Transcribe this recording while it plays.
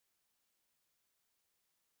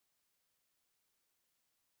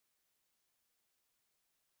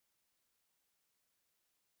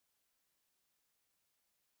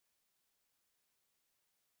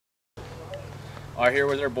Are here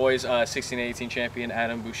with our boys, 16-18 champion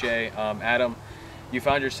Adam Boucher. Adam, you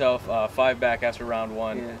found yourself 5 back after round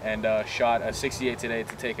 1, and shot a 68 today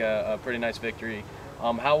to take a pretty nice victory.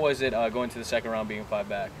 How was it going to the second round being 5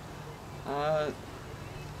 back? I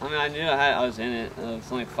mean, I knew I was in it.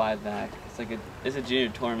 It's only 5 back. It's like it's a junior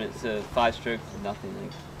tournament, so 5 strokes is nothing.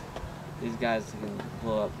 Like these guys can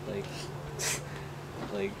blow up like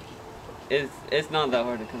it's not that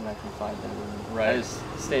hard to come back from 5 down. Right. I just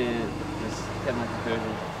stayed in it, just kept my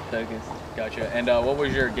composure, focused. Gotcha. And what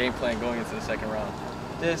was your game plan going into the second round?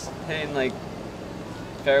 Just hitting like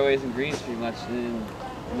fairways and greens pretty much, and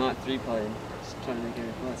not 3-putting. Just trying to make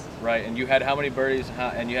every putt. Right. And you had how many birdies?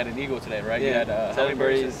 And you had an eagle today, right? Yeah. You had how many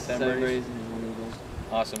birdies? 7 birdies and 1 eagle.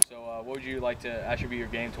 Awesome. So what would you like to attribute your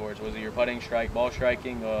game towards? Was it your putting, strike, ball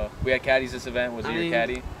striking? We had caddies this event. Was it your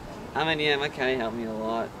caddy? I mean, yeah, my caddy helped me a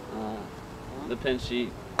lot. The pin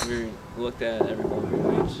sheet, we looked at every ball we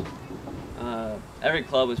reached. Every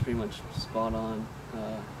club was pretty much spot on.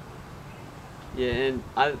 Yeah, and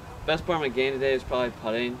best part of my game today was probably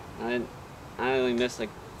putting. I only missed like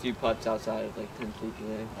a few putts outside of like 10 feet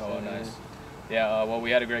today. Oh, nice. Yeah, well,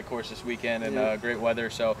 we had a great course this weekend and great weather.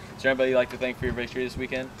 So, is there anybody you'd like to thank for your victory this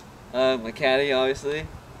weekend? My caddy, obviously,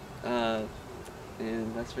 and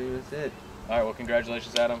that's pretty much it. All right, well,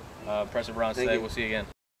 congratulations, Adam. Impressive rounds today. We'll see you again.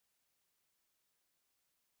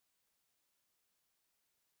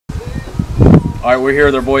 All right, we're here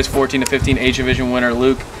with our boys, 14-15 H Division winner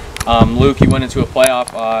Luke. Luke, you went into a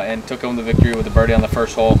playoff and took home the victory with a birdie on the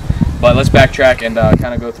first hole. But let's backtrack and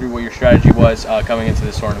kind of go through what your strategy was coming into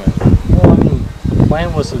this tournament. Well, I mean, the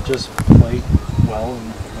plan was to just play well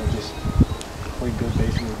and just play good,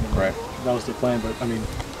 basically. Right. That was the plan, but I mean,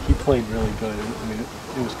 he played really good. I mean,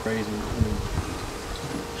 it was crazy. I mean,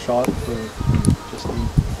 shot for just the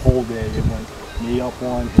whole day. It went me up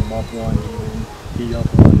 1, him up 1, he up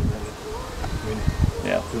 1. I mean,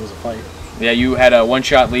 yeah, it was a fight. Yeah, you had a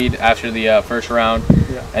 1-shot lead after the first round,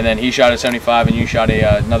 and then he shot a 75 and you shot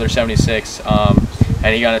another 76,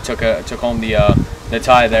 and he kind of took home the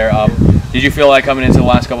tie there. Did you feel like coming into the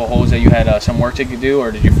last couple of holes that you had some work to do,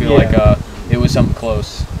 or did you feel like it was something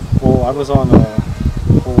close? Well, I was on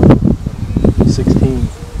hole 16 in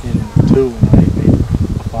 2 and I made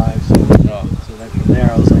a 5, so then from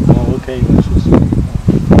there I was like, well, okay, let's just from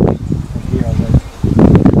here. I was like,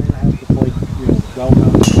 I have to play, well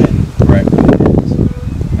now to win. Right.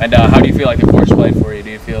 And how do you feel like the course played for you? Do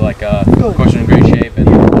you feel like the course was in great shape and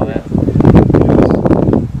all that? It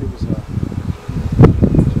was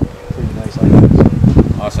pretty nice, I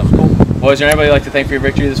guess. Awesome. Cool. Well, is there anybody you'd like to thank for your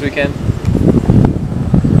victory this weekend?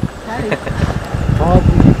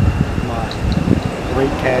 Probably my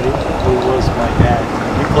great caddy, who was my dad.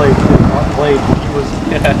 He played,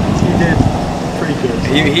 he did pretty good. So.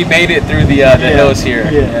 He made it through the hills here.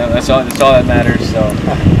 Yeah, that's all that matters. So,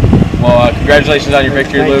 well, congratulations on your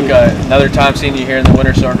victory, Luke. Another time seeing you here in the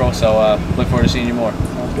winner's circle. So, look forward to seeing you more.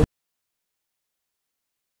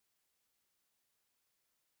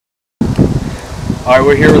 All right,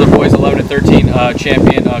 we're here with the boys, 11-13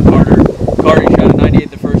 champion Carter. Carter, you shot a 98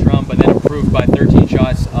 the first round, but then improved by 13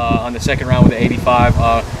 shots on the second round with an 85.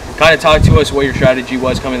 Kind of talk to us what your strategy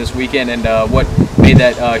was coming this weekend and what made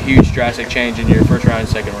that huge drastic change in your first round and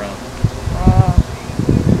second round.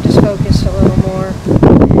 Just focused a little more.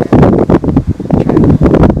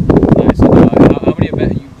 Nice. And, how many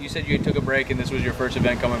events? You said you took a break and this was your first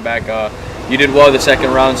event coming back. You did well the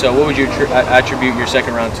second round. So what would you attribute your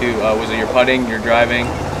second round to? Was it your putting, your driving?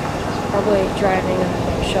 Probably driving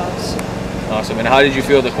and shots. Awesome. And how did you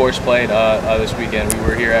feel the course played this weekend? We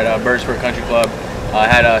were here at Birdsfoot Golf Club.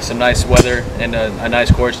 Had some nice weather and a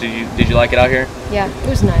nice course. Did you like it out here? Yeah, it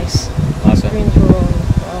was nice. Awesome. Greens were rolling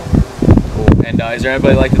well. Cool. And is there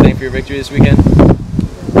anybody you'd like to thank for your victory this weekend?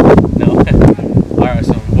 No? All right,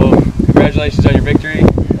 awesome. Well, congratulations on your victory,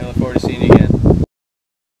 and I look forward to seeing you again.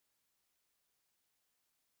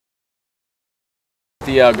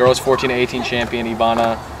 The girls 14-18 champion,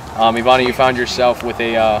 Ivana. Ivana, you found yourself with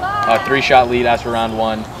a 3-shot lead after round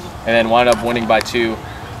 1, and then wound up winning by 2.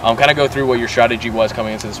 Kind of go through what your strategy was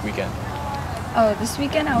coming into this weekend. Oh, this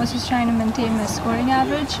weekend I was just trying to maintain my scoring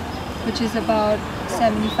average, which is about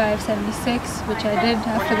 75, 76, which I did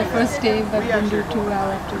after the first day, but didn't do too well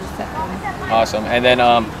after the second. Awesome. And then,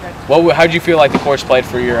 how did you feel like the course played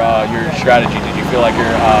for your strategy? Did you feel like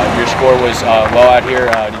your score was low out here?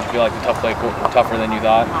 Did you feel like the tough play tougher than you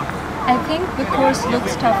thought? I think the course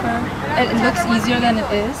looks tougher. It looks easier than it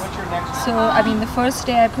is. So, I mean, the first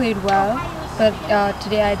day I played well, but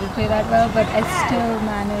today I didn't play that well, but I still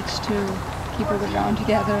managed to keep a good round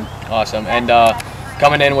together. Awesome. And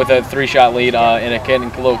coming in with a 3-shot lead and it getting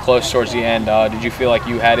a little close towards the end, did you feel like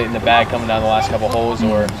you had it in the bag coming down the last couple holes,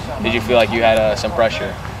 or did you feel like you had some pressure?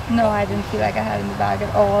 No, I didn't feel like I had it in the bag at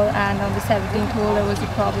all, and on the 17th hole there was a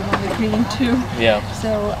problem on the green too. Yeah.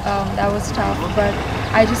 So that was tough, but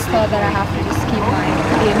I just thought that I have to just keep my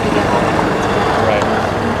game together. Right.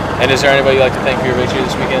 And is there anybody you'd like to thank for your victory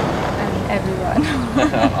this weekend? And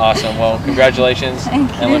everyone. Awesome. Well, congratulations. Thank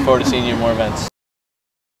you. And look forward to seeing you in more events.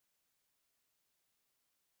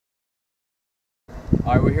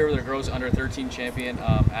 All right, we're here with our girls under 13 champion,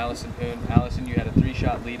 Allison Poon. Allison, you had a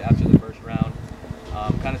 3-shot lead after the first round.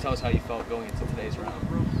 Kind of tell us how you felt going into today's round.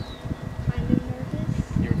 Kind of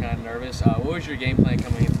nervous. You were kind of nervous. What was your game plan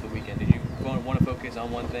coming into the weekend? Did you want to focus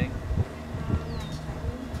on one thing?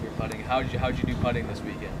 Your putting. How did you do putting this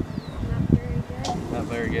weekend? Not very good. Not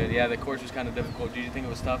very good. Yeah, the course was kind of difficult. Did you think it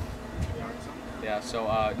was tough? Yeah.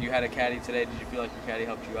 So you had a caddy today. Did you feel like your caddy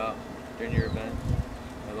helped you out during your event?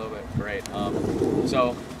 A little bit. Great.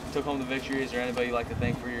 So took home the victory. Is there anybody you'd like to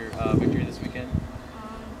thank for your victory this weekend?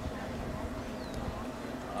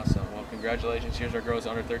 Awesome. Well, congratulations. Here's our girls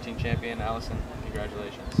under 13 champion, Allison.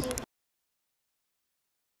 Congratulations.